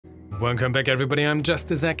Welcome back everybody, I'm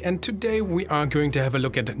JustDaZack, and today we are going to have a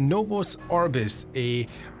look at Novus Orbis, a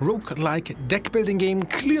roguelike deck building game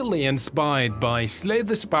clearly inspired by Slay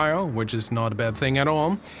the Spire, which is not a bad thing at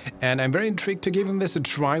all, and I'm very intrigued to giving this a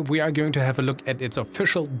try. We are going to have a look at its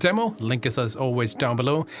official demo, link is as always down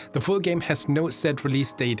below. The full game has no set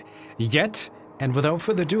release date yet, and without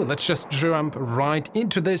further ado, let's just jump right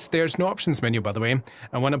into this. There's no options menu, by the way.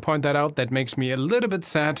 I want to point that out, that makes me a little bit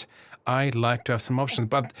sad. I'd like to have some options,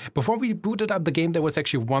 but before we booted up the game, there was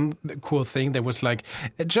actually one cool thing. There was like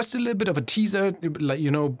just a little bit of a teaser, like, you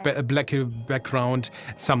know, a black background,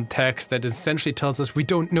 some text that essentially tells us we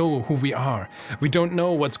don't know who we are. We don't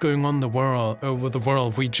know what's going on with the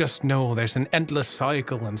world. We just know there's an endless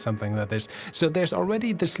cycle and something like this. So there's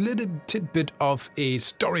already this little tidbit of a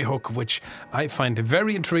story hook, which I find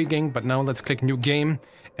very intriguing. But now let's click new game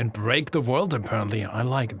and break the world, apparently. I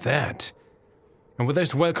like that. And with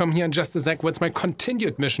this, welcome here on JustDaZack, where it's my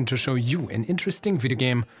continued mission to show you an interesting video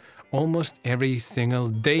game almost every single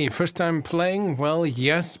day. First time playing? Well,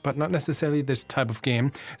 yes, but not necessarily this type of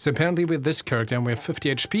game. So apparently with this character, we have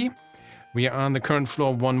 50 HP. We are on the current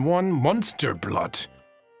floor 1-1, Monster Blood.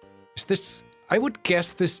 Is this... I would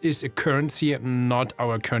guess this is a currency, not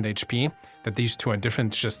our current HP. That these two are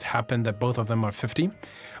different, just happen that both of them are 50.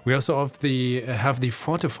 We also have the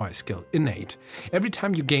Fortify skill, innate. Every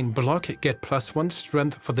time you gain block, get +1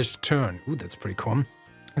 strength for this turn. Ooh, that's pretty cool.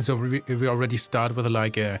 So we already start with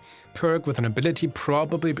like a perk with an ability,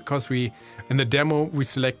 probably because in the demo we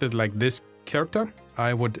selected like this character.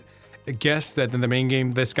 I would guess that in the main game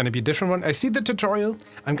there's gonna be a different one. I see the tutorial.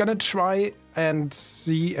 I'm gonna try and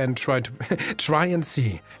see and try to try and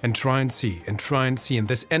see and try and see and try and see in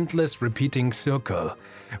this endless repeating circle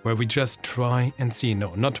where we just try and see.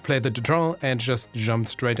 No, not to play the tutorial and just jump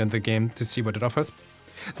straight into the game to see what it offers.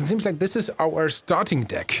 So it seems like this is our starting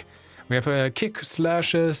deck. We have a kick,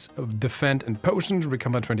 slashes, defend and potion,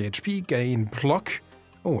 recover 20 HP, gain block.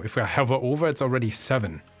 Oh, if I hover over, it's already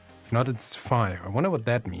 7. If not, it's 5. I wonder what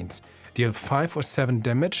that means. Deal 5 or 7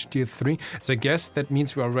 damage, deal 3. So I guess that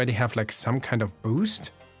means we already have like some kind of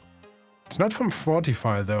boost. It's not from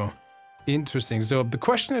Fortify though. Interesting. So the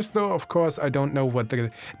question is though, of course, I don't know what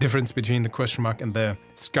the difference between the question mark and the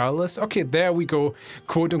skull is. Okay, there we go,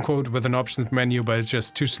 quote unquote, with an options menu, but it's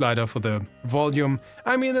just 2 slider for the volume.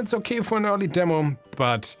 I mean, it's okay for an early demo,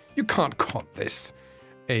 but you can't call this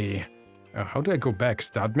a... how do I go back?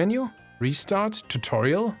 Start menu? Restart?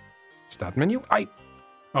 Tutorial? Start menu?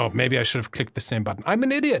 Oh, maybe I should have clicked the same button. I'm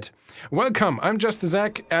an idiot. Welcome, I'm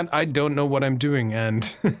JustDaZack, and I don't know what I'm doing,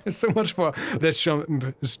 and so much for let's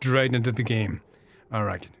jump straight into the game.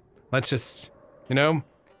 Alright, let's just, you know,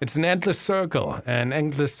 it's an endless circle, an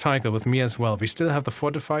endless cycle with me as well. We still have the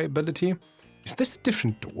Fortify ability. Is this a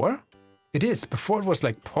different door? It is. Before it was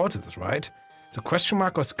like portals, right? So question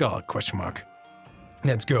mark or skull? Question mark.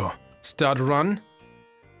 Let's go. Start run.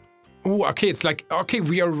 Oh, okay, it's like, okay,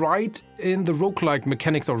 we are right in the roguelike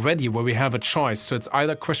mechanics already where we have a choice. So it's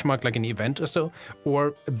either question mark like an event or so,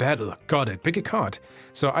 or a battle. Got it. Pick a card.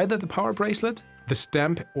 So either the power bracelet, the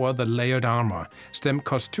stamp, or the layered armor. Stamp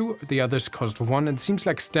costs 2, the others cost 1. It seems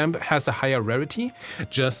like stamp has a higher rarity,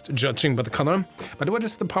 just judging by the color. But what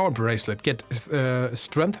is the power bracelet? Get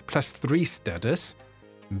strength +3 status.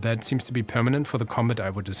 That seems to be permanent for the combat, I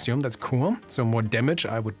would assume. That's cool. So more damage,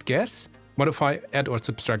 I would guess. Modify, add or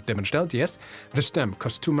subtract damage dealt, yes. The stamp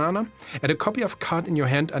costs 2 mana. Add a copy of a card in your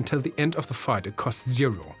hand until the end of the fight. It costs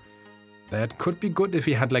 0. That could be good if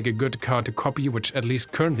we had like a good card to copy, which at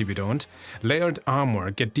least currently we don't. Layered armor,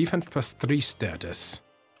 get defense +3 status.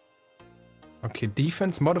 Okay,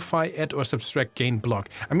 defense, modify, add or subtract, gain block.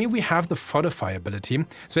 I mean, we have the Fortify ability,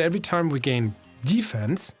 so every time we gain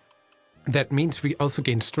defense, that means we also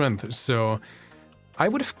gain strength. So I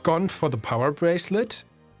would have gone for the power bracelet.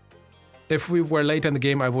 If we were later in the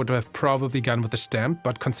game, I would have probably gone with the stamp,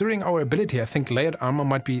 but considering our ability, I think layered armor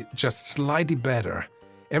might be just slightly better.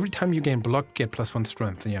 Every time you gain block, get +1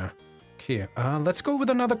 strength, yeah. Okay, let's go with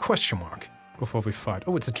another question mark before we fight.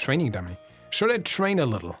 Oh, it's a training dummy. Should I train a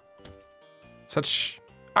little?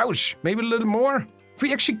 Ouch, maybe a little more?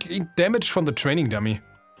 We actually gained damage from the training dummy.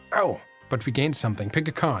 Ow, but we gained something. Pick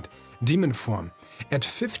a card. Demon form. At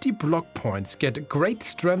 50 block points, get great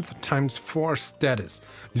strength ×4 status.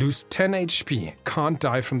 Lose 10 HP. Can't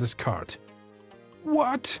die from this card.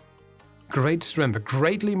 What? Great strength.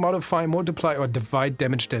 Greatly modify, multiply, or divide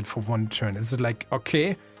damage dealt for 1 turn. Is it like,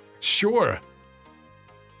 okay, sure.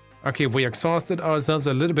 Okay, we exhausted ourselves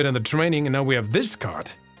a little bit in the training, and now we have this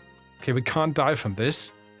card. Okay, we can't die from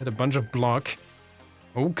this. Had a bunch of block.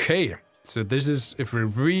 Okay, so this is if we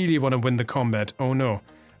really want to win the combat. Oh no.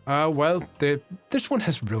 Well, this one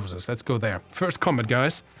has roses. Let's go there. First combat,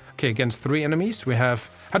 guys. Okay, against 3 enemies, we have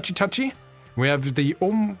Hachitachi. We have the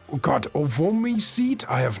Ovomi seed.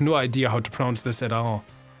 I have no idea how to pronounce this at all.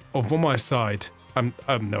 Ovomicide.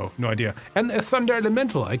 No idea. And a Thunder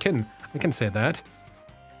Elemental. I can say that.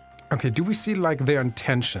 Okay, do we see like their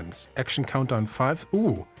intentions? Action countdown 5.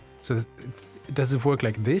 Ooh, so does it work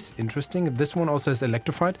like this? Interesting. This one also has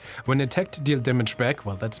Electrified. When attacked, deal damage back.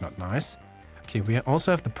 Well, that's not nice. Okay, we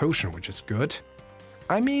also have the potion, which is good.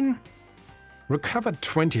 I mean, recover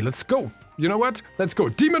 20. Let's go. You know what? Let's go.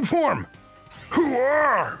 Demon form.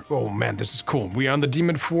 Oh man, this is cool. We are on the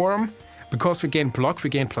demon form. Because we gain block, we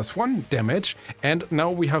gain +1 damage. And now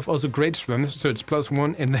we have also great strength, so it's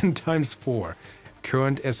 +1 and then ×4.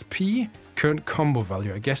 Current SP, current combo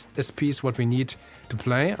value. I guess SP is what we need to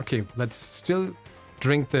play. Okay, let's still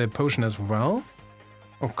drink the potion as well.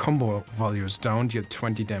 Oh, combo value is down, deal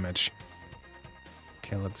 20 damage.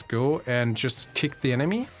 Okay, let's go and just kick the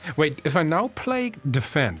enemy. Wait, if I now play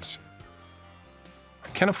defense, I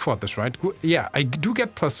can afford this, right? Yeah, I do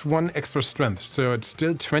get +1 extra strength, so it's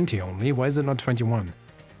still 20 only. Why is it not 21?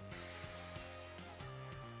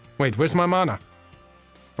 Wait, where's my mana?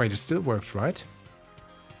 Wait, it still works, right?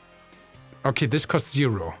 Okay, this costs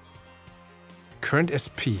 0. Current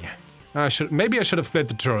SP. Maybe I should have played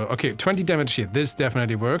the tutorial. Okay, 20 damage here. This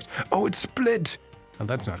definitely works. Oh, it's split. Well,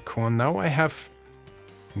 that's not cool. Now I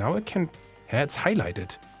can... Yeah, it's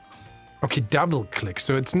highlighted. Okay, double click.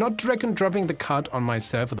 So it's not drag and dropping the card on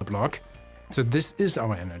myself with the block. So this is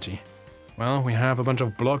our energy. Well, we have a bunch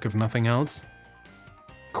of block, if nothing else.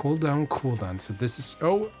 Cooldown, cooldown. So this is...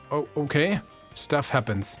 Oh, okay. Stuff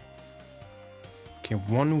happens. Okay,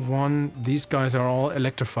 1-1. These guys are all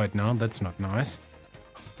electrified now. That's not nice.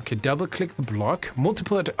 Okay, double click the block.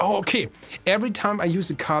 Multiple... Oh, okay. Every time I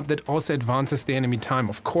use a card that also advances the enemy time.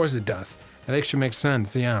 Of course it does. That actually makes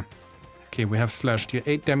sense, yeah. Okay, we have slash. Deal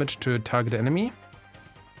 8 damage to a target enemy.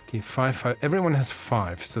 Okay, 5. Everyone has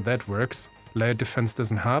 5, so that works. Layered defense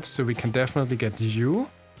doesn't help, so we can definitely get you.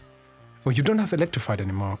 Oh, you don't have electrified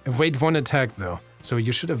anymore. Evade 1 attack, though. So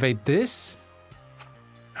you should evade this.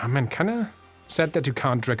 Oh, man, kinda sad that you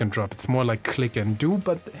can't drag and drop. It's more like click and do,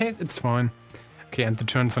 but hey, it's fine. Okay, end the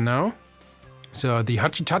turn for now. So the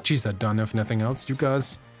Hachitachis are done, if nothing else. You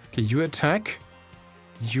guys... Okay, you attack.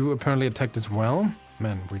 You apparently attacked as well.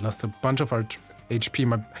 Man, we lost a bunch of our HP.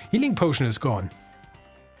 My healing potion is gone.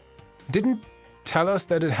 Didn't tell us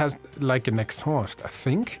that it has like an exhaust, I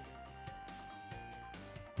think.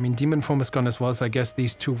 I mean, demon form is gone as well, so I guess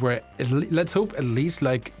these two were, let's hope, at least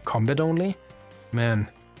like combat only. Man,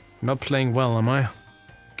 not playing well, am I?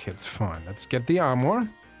 Okay, it's fine. Let's get the armor.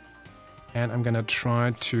 And I'm gonna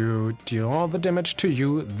try to deal all the damage to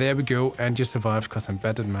you. There we go, and you survive because I'm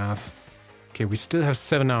bad at math. Okay, we still have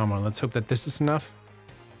 7 armor. Let's hope that this is enough.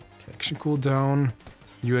 Okay, action cooldown.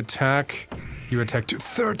 You attack. You attack to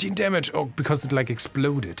 13 damage. Oh, because it like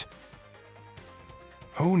exploded.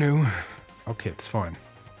 Oh no. Okay, it's fine.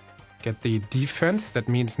 Get the defense. That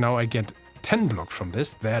means now I get 10 block from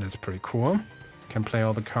this. That is pretty cool. Can play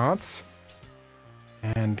all the cards.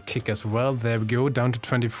 And kick as well. There we go. Down to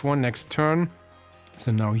 24 next turn.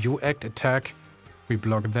 So now you act, attack. We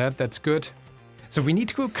block that. That's good. So we need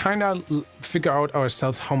to kind of figure out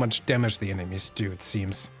ourselves how much damage the enemies do, it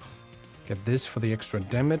seems. Get this for the extra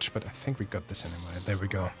damage, but I think we got this anyway. There we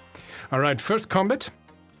go. All right, first combat.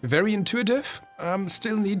 Very intuitive.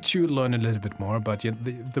 Still need to learn a little bit more, but yeah,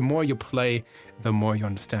 the more you play, the more you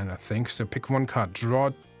understand, I think. So pick one card,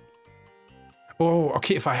 draw. Oh,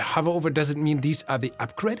 okay, if I hover over, does it mean these are the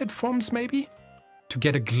upgraded forms, maybe? To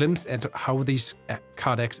get a glimpse at how these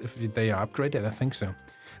card decks, if they are upgraded, I think so.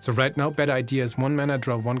 So right now, better idea is 1 mana,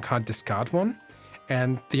 draw 1 card, discard 1.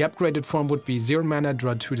 And the upgraded form would be 0 mana,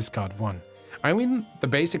 draw 2, discard 1. I mean, the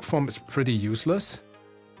basic form is pretty useless,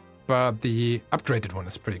 but the upgraded one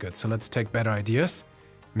is pretty good. So let's take better ideas.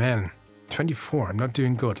 Man, 24, I'm not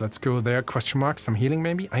doing good. Let's go there, question mark, some healing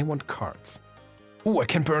maybe? I want cards. Oh, I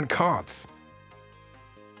can burn cards.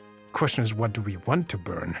 Question is, what do we want to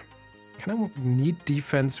burn? Can I need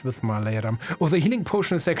defense with my layered armor? Oh, the healing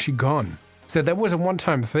potion is actually gone. So that was a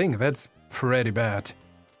one-time thing. That's pretty bad.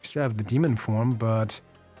 We still have the demon form, but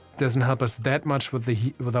it doesn't help us that much with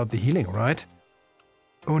without the healing, right?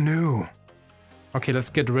 Oh no. Okay, let's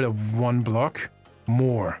get rid of 1 block.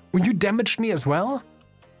 More. Oh, you damaged me as well?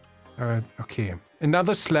 Okay.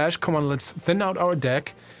 Another slash. Come on, let's thin out our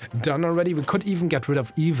deck. Done already. We could even get rid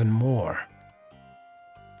of even more.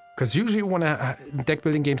 Because usually you want to, deck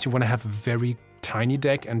building games, you want to have a very tiny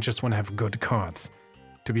deck and just want to have good cards.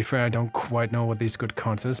 To be fair, I don't quite know what these good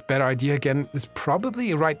cards is. Better idea again is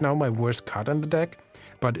probably right now my worst card on the deck,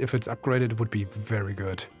 but if it's upgraded, it would be very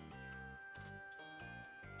good.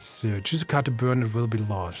 So, choose a card to burn, it will be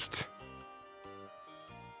lost.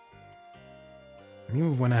 I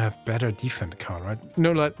mean, when I have better defense card, right?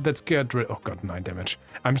 No, let's get rid... Oh god, 9 damage.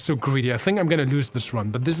 I'm so greedy. I think I'm gonna lose this run,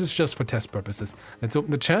 but this is just for test purposes. Let's open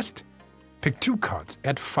the chest. Pick 2 cards.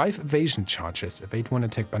 Add 5 evasion charges. Evade 1,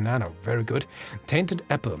 attack banana. Very good. Tainted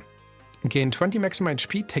apple. Gain 20 maximum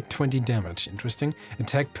HP, take 20 damage. Interesting.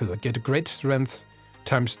 Attack pillar. Get a great strength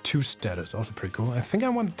times 2 status. Also pretty cool. I think I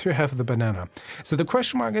want to have the banana. So the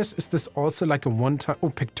question mark is this also like a one-time... Oh,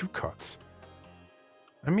 pick 2 cards.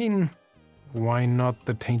 I mean, why not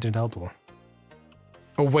the tainted apple?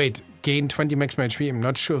 Oh wait, gain 20 maximum HP. I'm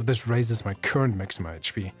not sure if this raises my current maximum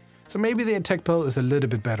HP. So maybe the attack pill is a little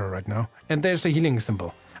bit better right now. And there's a healing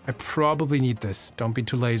symbol. I probably need this. Don't be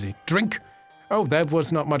too lazy. Drink! Oh, that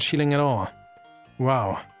was not much healing at all.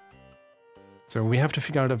 Wow. So we have to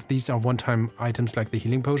figure out if these are one-time items like the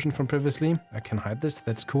healing potion from previously. I can hide this,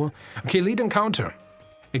 that's cool. Okay, lead encounter.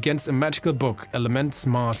 Against a magical book, Elements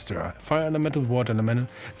Master. Fire elemental, water elemental.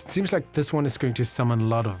 It seems like this one is going to summon a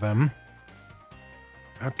lot of them.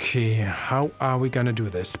 Okay, how are we gonna do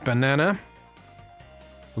this? Banana.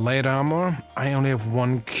 Light armor. I only have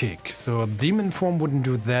 1 kick, so demon form wouldn't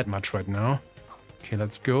do that much right now. Okay,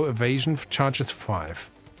 let's go. Evasion charges 5.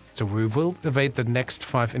 So we will evade the next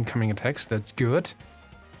 5 incoming attacks. That's good.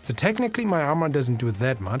 So technically my armor doesn't do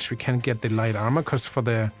that much. We can't get the light armor because for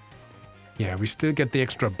the... Yeah, we still get the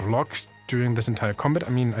extra block during this entire combat.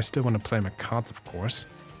 I mean, I still want to play my cards, of course.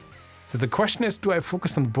 So the question is, do I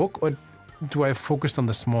focus on the book or do I focus on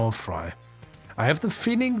the small fry? I have the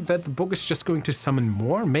feeling that the book is just going to summon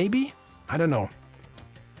more, maybe? I don't know.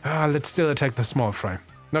 Let's still attack the small fry.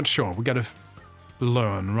 Not sure. We gotta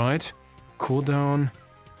learn, right? Cooldown.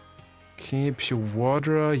 Okay, pure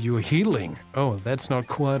water. You're healing. Oh, that's not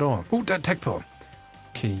cool at all. Oh, that attack pill.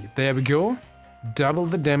 Okay, there we go. Double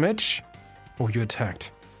the damage. Oh, you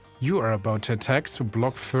attacked. You are about to attack, so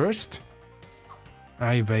block first.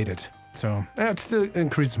 I evaded. So, it still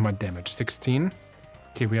increases my damage. 16.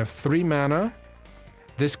 Okay, we have 3 mana.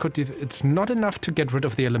 This could... It's not enough to get rid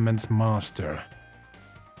of the Elements Master.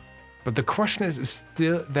 But the question is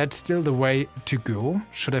that's still the way to go.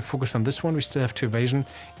 Should I focus on this one? We still have 2 evasion.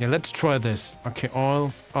 Yeah, let's try this. Okay,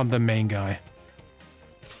 all on the main guy.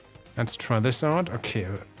 Let's try this out. Okay,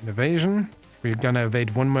 evasion. We're gonna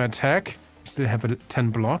evade 1 more attack. Still have a 10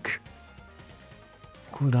 block.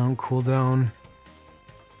 Cooldown, cooldown.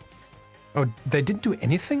 Oh, they didn't do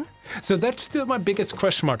anything? So that's still my biggest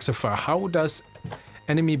question mark so far. How does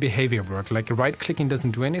enemy behavior work? Like right-clicking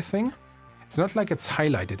doesn't do anything? It's not like it's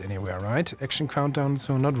highlighted anywhere, right? Action countdown,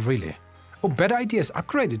 so not really. Oh, better ideas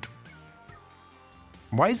upgraded.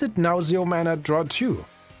 Why is it now 0 mana draw 2?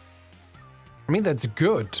 I mean, that's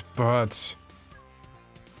good, but...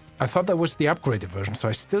 I thought that was the upgraded version, so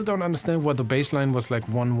I still don't understand why the baseline was like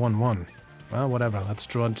 1-1-1. Well, whatever. Let's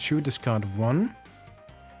draw 2, discard 1.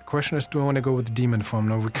 The question is, do I want to go with the demon form?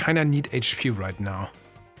 No, we kind of need HP right now.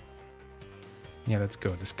 Yeah, let's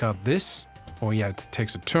go. Discard this. Oh yeah, it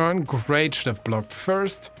takes a turn. Great, should have blocked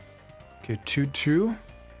first. Okay, 2-2.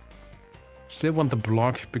 Still want the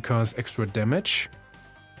block because extra damage.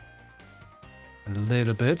 A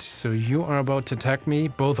little bit. So you are about to attack me.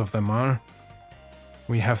 Both of them are.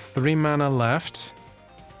 We have 3 mana left.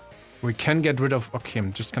 We can get rid of... Okay,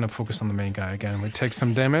 I'm just gonna focus on the main guy again. We take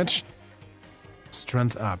some damage.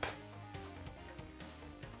 Strength up.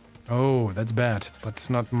 Oh, that's bad. But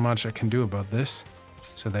not much I can do about this.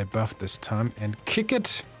 So they buffed this time. And kick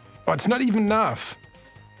it. Oh, it's not even enough.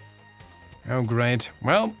 Oh, great.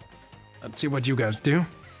 Well, let's see what you guys do.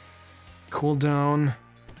 Cooldown.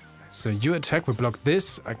 So you attack. We block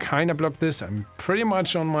this. I kind of block this. I'm pretty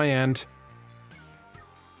much on my end.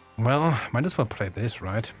 Well, might as well play this,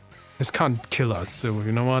 right? This can't kill us, so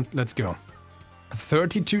you know what? Let's go.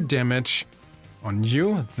 32 damage on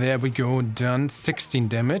you. There we go, done. 16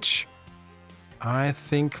 damage. I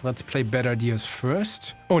think let's play better ideas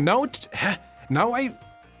first. Oh, now I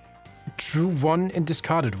drew 1 and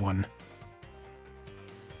discarded 1.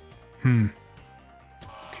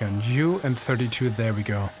 Okay, on you and 32, there we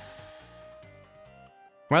go.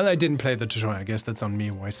 Well, I didn't play the tutorial. I guess that's on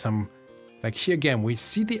me. Why some... Like here again, we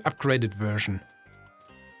see the upgraded version,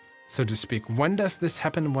 so to speak. When does this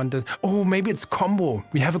happen? When does... Oh, maybe it's combo.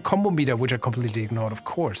 We have a combo meter, which I completely ignored, of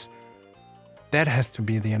course. That has to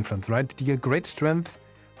be the influence, right? Deal great strength,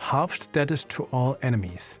 half status to all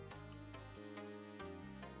enemies.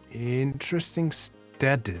 Interesting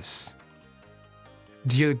status.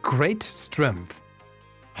 Deal great strength,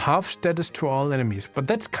 half status to all enemies. But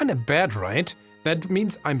that's kind of bad, right? That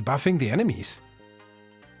means I'm buffing the enemies.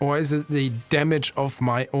 Or is it the damage of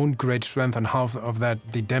my own great strength and half of that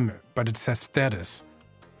the damage? But it says status.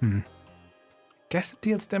 Guess it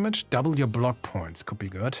deals damage. Double your block points. Could be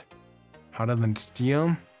good. Harder than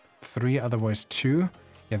steel. 3, otherwise 2.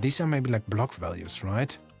 Yeah, these are maybe like block values,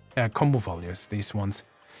 right? Combo values, these ones.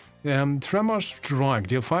 Tremor Strike.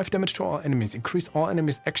 Deal 5 damage to all enemies. Increase all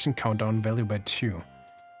enemies' action countdown value by 2.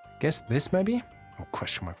 Guess this maybe? Oh,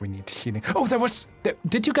 question mark. We need healing. Oh,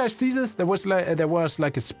 did you guys see this? There was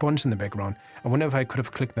like a sponge in the background. I wonder if I could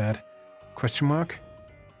have clicked that. Question mark.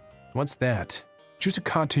 What's that? Choose a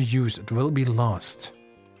card to use. It will be lost.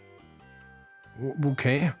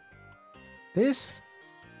 Okay. This?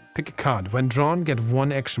 Pick a card. When drawn, get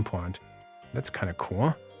 1 action point. That's kind of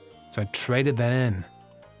cool. So I traded that in.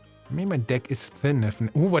 Maybe my deck is thin.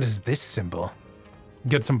 Ooh, what is this symbol?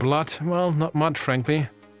 Get some blood? Well, not much, frankly.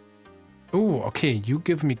 Ooh, okay. You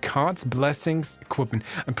give me cards, blessings, equipment.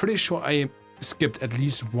 I'm pretty sure I skipped at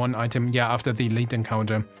least 1 item. Yeah, after the elite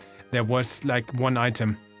encounter, there was like 1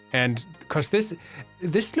 item. And because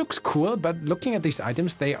this looks cool, but looking at these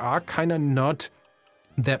items, they are kind of not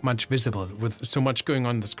that much visible with so much going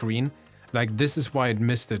on the screen. Like, this is why it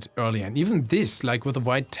missed it earlier. And even this, like with the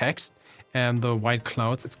white text and the white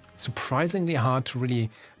clouds, it's surprisingly hard to really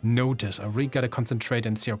notice. I really got to concentrate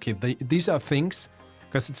and see, okay, these are things,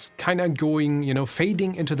 because it's kind of going, you know,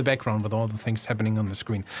 fading into the background with all the things happening on the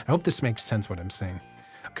screen. I hope this makes sense what I'm saying.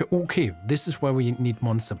 Okay, this is where we need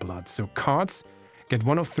monster blood. So cards, get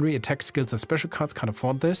 1 of 3 attack skills or special cards, can't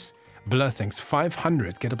afford this. Blessings,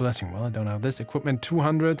 500, get a blessing. Well, I don't have this. Equipment,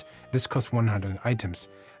 200. This costs 100 items.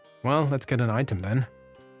 Well, let's get an item then.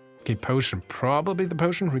 Okay, potion. Probably the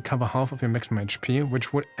potion. Recover half of your maximum HP,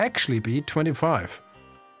 which would actually be 25,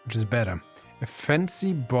 which is better. A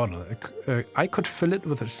fancy bottle. I could fill it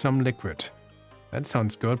with some liquid. That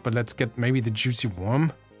sounds good, but let's get maybe the juicy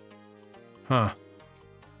worm. Huh.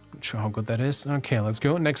 Not sure how good that is. Okay, let's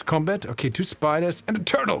go. Next combat. Okay, 2 spiders and a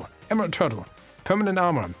turtle. Emerald turtle. Permanent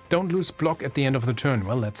armor. Don't lose block at the end of the turn.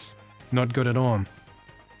 Well, that's not good at all.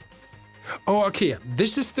 Oh, okay.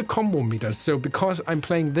 This is the combo meter. So because I'm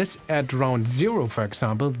playing this at round 0, for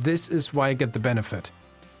example, this is why I get the benefit.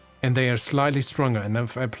 And they are slightly stronger. And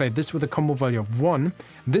if I play this with a combo value of 1,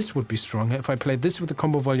 this would be stronger. If I play this with a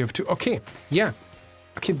combo value of 2. Okay, yeah.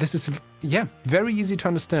 Okay, this is, yeah, very easy to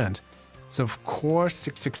understand. So, of course,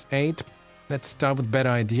 668. Let's start with better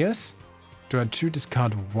ideas. Draw 2,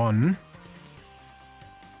 discard 1.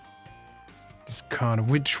 Discard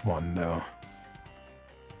which one, though?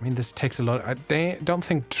 I mean, this takes a lot. I don't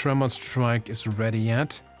think Tremor Strike is ready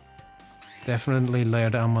yet. Definitely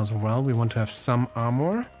layered armor as well. We want to have some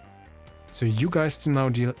armor. So you guys now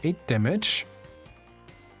deal 8 damage.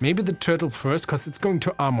 Maybe the turtle first, because it's going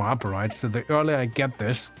to armor up, right? So the earlier I get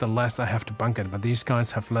this, the less I have to bunk it. But these guys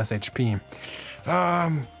have less HP.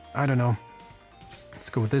 I don't know. Let's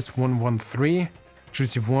go with this. 113.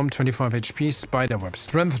 Juicy Worm, 25 HP. Spiderweb,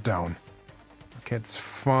 strength down. Okay, it's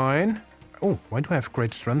fine. Oh, why do I have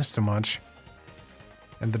great strength so much?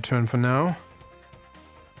 End the turn for now.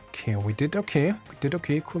 Okay, we did okay. We did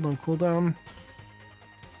okay. Cool down, cool down.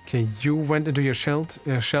 Okay, you went into your shell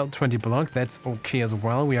 20 block. That's okay as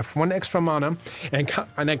well. We have 1 extra mana,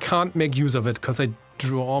 and I can't make use of it because I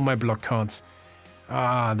drew all my block cards.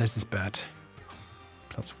 Ah, this is bad.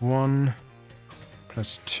 +1,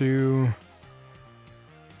 +2.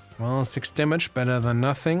 Well, 6 damage, better than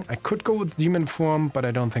nothing. I could go with Demon Form, but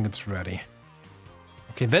I don't think it's ready.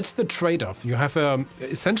 Okay, that's the trade-off. You have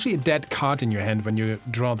essentially a dead card in your hand when you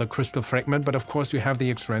draw the Crystal Fragment, but of course you have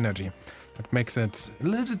the extra energy. That makes it a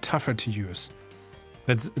little tougher to use.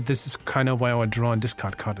 This is kind of why our draw and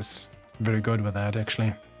discard card is very good with that,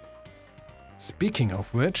 actually. Speaking of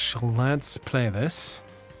which, let's play this.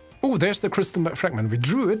 Oh, there's the Crystal Fragment. We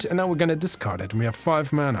drew it, and now we're gonna discard it. We have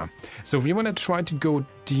 5 mana. So we want to try to go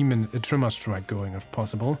Tremor Strike going, if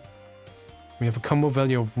possible. We have a combo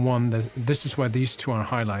value of 1. This is why these 2 are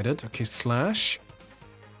highlighted. Okay, slash.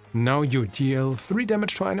 Now you deal 3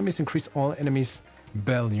 damage to enemies, increase all enemies'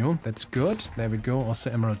 value. That's good. There we go.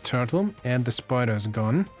 Also Emerald Turtle. And the spider is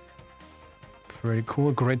gone. Pretty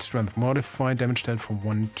cool. Great strength. Modify damage dealt for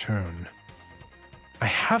 1 turn. I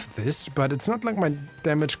have this, but it's not like my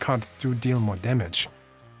damage cards do deal more damage.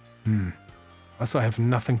 Also, I have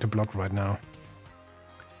nothing to block right now.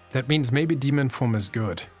 That means maybe Demon Form is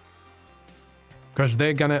good. Because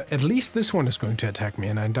they're gonna... At least this one is going to attack me,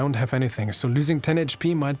 and I don't have anything. So losing 10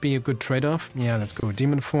 HP might be a good trade-off. Yeah, let's go.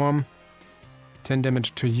 Demon Form. 10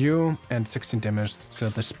 damage to you, and 16 damage, so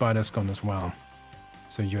the spider's gone as well.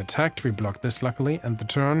 So you attacked, we blocked this luckily, and the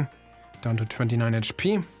turn down to 29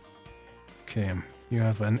 HP. Okay, you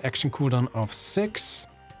have an action cooldown of 6.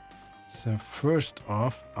 So first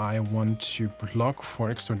off, I want to block for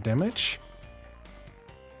extra damage.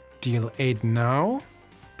 Deal 8 now,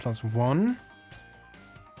 +1.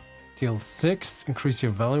 Deal 6, increase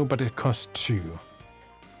your value, but it costs 2.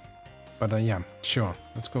 But yeah, sure.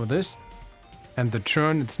 Let's go with this. And the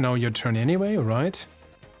turn, it's now your turn anyway, right?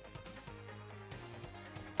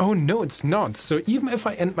 Oh no, it's not. So even if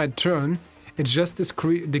I end my turn, it just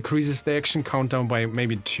decreases the action countdown by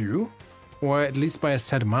maybe 2. Or at least by a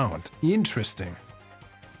set amount. Interesting.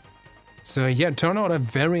 So yeah, turn order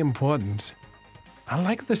very important. I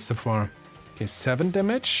like this so far. Okay, 7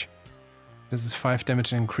 damage. This is 5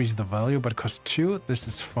 damage and increase the value, but costs 2. This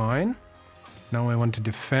is fine. Now I want to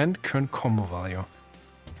defend current combo value.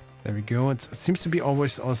 There we go. It seems to be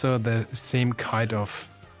always also the same kind of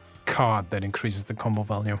card that increases the combo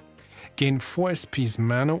value. Gain 4 SP's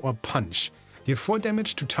mana or punch. Deal 4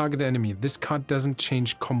 damage to target enemy. This card doesn't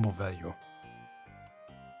change combo value.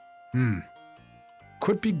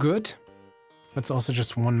 Could be good. That's also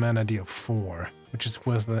just 1 mana, deal 4, which is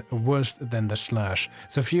worse than the slash.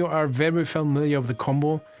 So if you are very familiar with the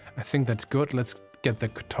combo, I think that's good. Let's get the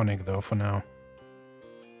tonic though for now.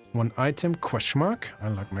 1 item, question mark. I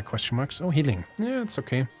like my question marks. Oh, healing. Yeah, it's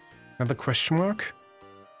okay. Another question mark.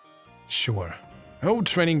 Sure. Oh,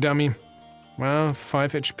 training dummy. Well,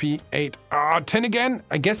 5 HP, 8. 10 again?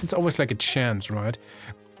 I guess it's always like a chance, right?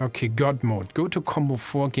 Okay, God mode. Go to combo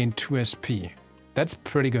 4, gain 2 SP. That's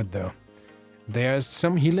pretty good though. There's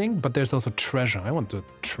some healing, but there's also treasure. I want the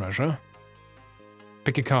treasure.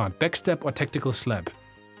 Pick a card. Backstab or Tactical Slap.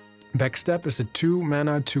 Backstab is a 2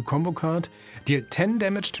 mana, 2 combo card. Deal 10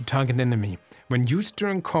 damage to target enemy. When used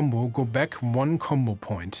during combo, go back 1 combo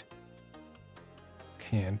point.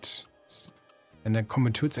 Okay, and then combo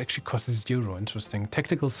 2, it actually costs 0. Interesting.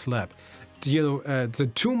 Tactical Slap. Deal it's a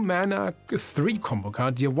 2 mana, 3 combo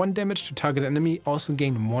card. Deal 1 damage to target enemy. Also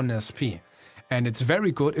gain 1 SP. And it's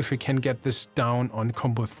very good if we can get this down on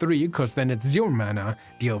combo 3, because then it's 0 mana,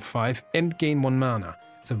 deal 5, and gain 1 mana.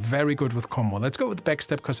 So very good with combo. Let's go with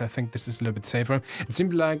backstab, because I think this is a little bit safer. It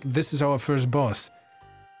seems like this is our first boss.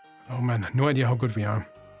 Oh man, no idea how good we are.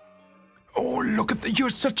 Oh, look at you're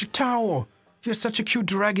such a tower! You're such a cute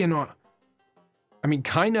dragon. Or, I mean,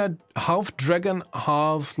 kinda half dragon,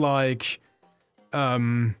 half like...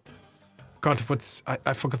 God,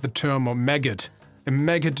 I forgot the term, or maggot. A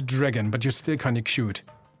maggot dragon, but you're still kind of cute.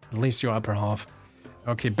 At least your upper half.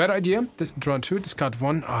 Okay, bad idea. Draw 2, discard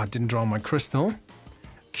 1. Didn't draw my crystal.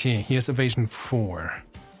 Okay, here's evasion 4.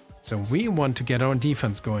 So we want to get our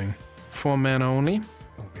defense going. 4 mana only.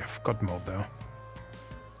 Oh, we have God mode though.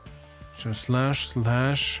 So slash,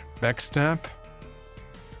 backstab.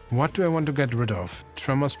 What do I want to get rid of?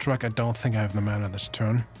 Tremor Struck, I don't think I have the mana this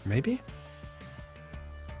turn. Maybe?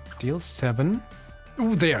 Deal 7.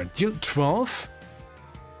 Oh, there. Deal 12.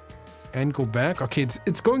 And go back. Okay,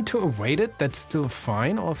 it's going to await it. That's still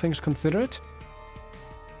fine, all things considered.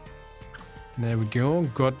 There we go.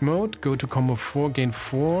 God mode. Go to combo 4, gain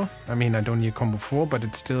 4. I mean, I don't need combo 4, but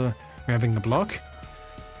it's still... We're having the block.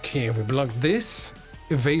 Okay, we block this.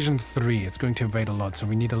 Evasion 3. It's going to evade a lot, so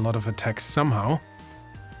we need a lot of attacks somehow.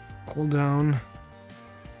 Cooldown.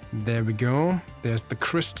 There we go. There's the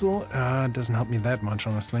crystal. It doesn't help me that much,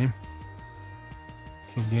 honestly.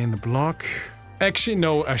 Okay, gain the block. Actually,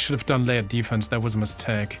 no, I should have done layered defense. That was a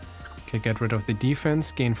mistake. Okay, get rid of the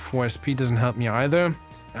defense. Gain 4 SP doesn't help me either.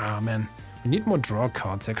 Man. We need more draw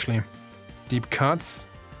cards, actually. Deep cuts.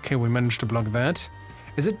 Okay, we managed to block that.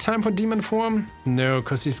 Is it time for demon form? No,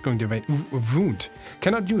 because he's going to evade. Ooh, a wound.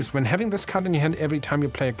 Cannot use. When having this card in your hand, every time you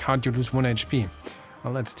play a card, you lose 1 HP.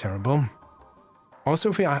 Well, that's terrible. Also,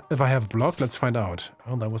 if I have block, let's find out.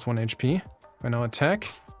 Oh, that was 1 HP. If I now attack,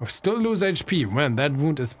 I still lose HP. Man, that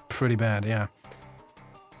wound is pretty bad, yeah.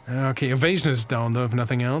 Okay, evasion is down though, if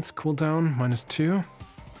nothing else. Cooldown, -2.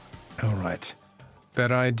 Alright.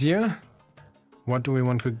 Better idea. What do we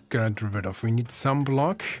want to get rid of? We need some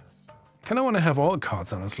block. Kinda want to have all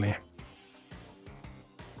cards, honestly.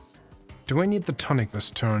 Do I need the tonic this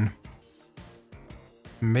turn?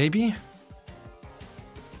 Maybe?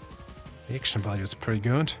 The action value is pretty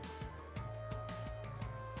good.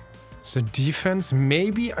 So defense,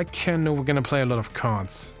 maybe I can... No, we're gonna play a lot of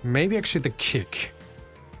cards. Maybe actually the kick.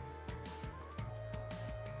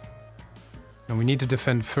 And we need to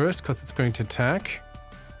defend first, because it's going to attack.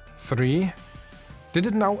 3. Did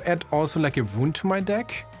it now add also like a wound to my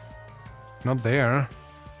deck? Not there.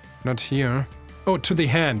 Not here. Oh, to the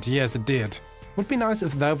hand. Yes, it did. Would be nice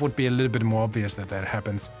if that would be a little bit more obvious that that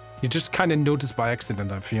happens. You just kind of notice by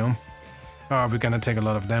accident, I feel. We're gonna take a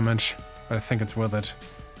lot of damage, but I think it's worth it.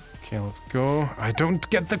 Okay, let's go. I don't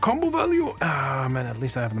get the combo value. Man, at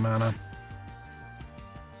least I have the mana.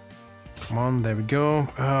 Come on, there we go.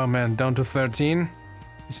 Oh man, down to 13.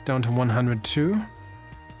 He's down to 102.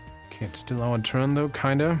 Okay, Okay, it's still our turn though,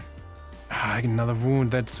 kinda. Ah, another wound,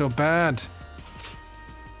 that's so bad.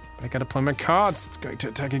 I gotta play my cards. It's going to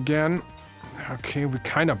attack again. Okay, we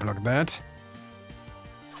kinda blocked that.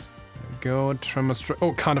 There we go, Tremor Strike.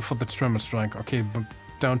 Oh, can't afford the Tremor Strike. Okay,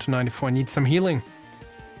 down to 94. I need some healing.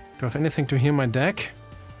 Do I have anything to heal my deck?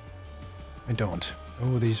 I don't.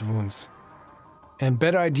 Oh, these wounds. And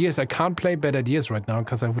Better Ideas. I can't play Better Ideas right now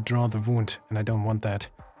because I would draw the wound, and I don't want that.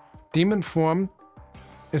 Demon Form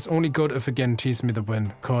is only good if it guarantees me the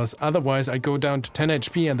win, because otherwise I go down to 10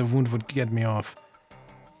 HP and the wound would get me off.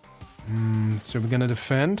 So we're gonna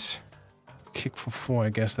defend. Kick for 4, I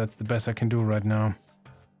guess that's the best I can do right now.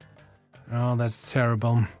 Oh, that's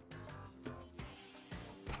terrible.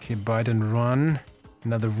 Okay, bite and run.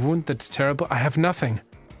 Another wound, that's terrible. I have nothing.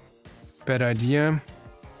 Bad idea.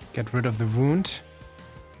 Get rid of the wound.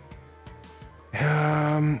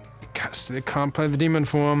 Still can't play the demon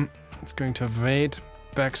form. It's going to evade.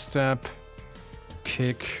 Backstab.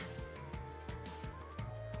 Kick.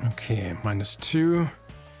 Okay, -2.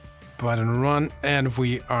 Bite and run, and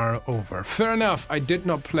we are over. Fair enough, I did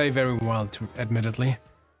not play very well, admittedly.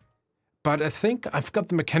 But I think I've got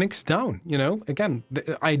the mechanics down, you know? Again,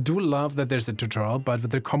 I do love that there's a tutorial, but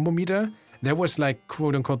with the combo meter, there was like,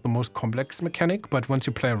 quote-unquote, the most complex mechanic, but once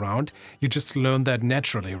you play around, you just learn that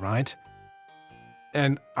naturally, right?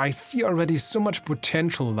 And I see already so much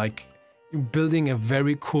potential, like building a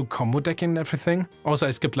very cool combo deck and everything. Also,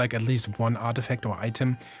 I skipped like at least one artifact or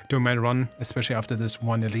item during my run, especially after this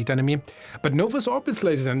one elite enemy. But Novus Orbis,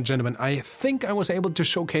 ladies and gentlemen, I think I was able to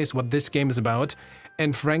showcase what this game is about.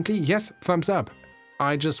 And frankly, yes, thumbs up.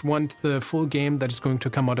 I just want the full game that is going to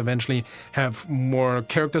come out eventually, have more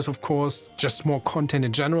characters, of course, just more content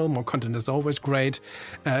in general. More content is always great.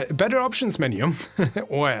 Better options menu,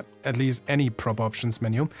 or at least any prop options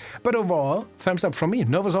menu. But overall, thumbs up from me.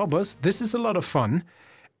 Novus Orbis, this is a lot of fun.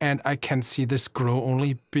 And I can see this grow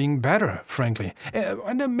only being better, frankly.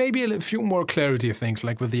 And then maybe a few more clarity things,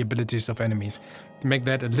 like with the abilities of enemies. To make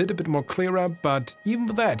that a little bit more clearer, but even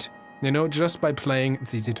with that, you know, just by playing,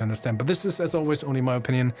 it's easy to understand. But this is, as always, only my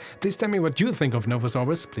opinion. Please tell me what you think of Novus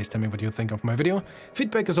Orbis. Please tell me what you think of my video.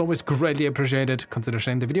 Feedback is always greatly appreciated. Consider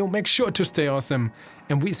sharing the video. Make sure to stay awesome.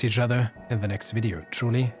 And we see each other in the next video.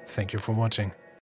 Truly, thank you for watching.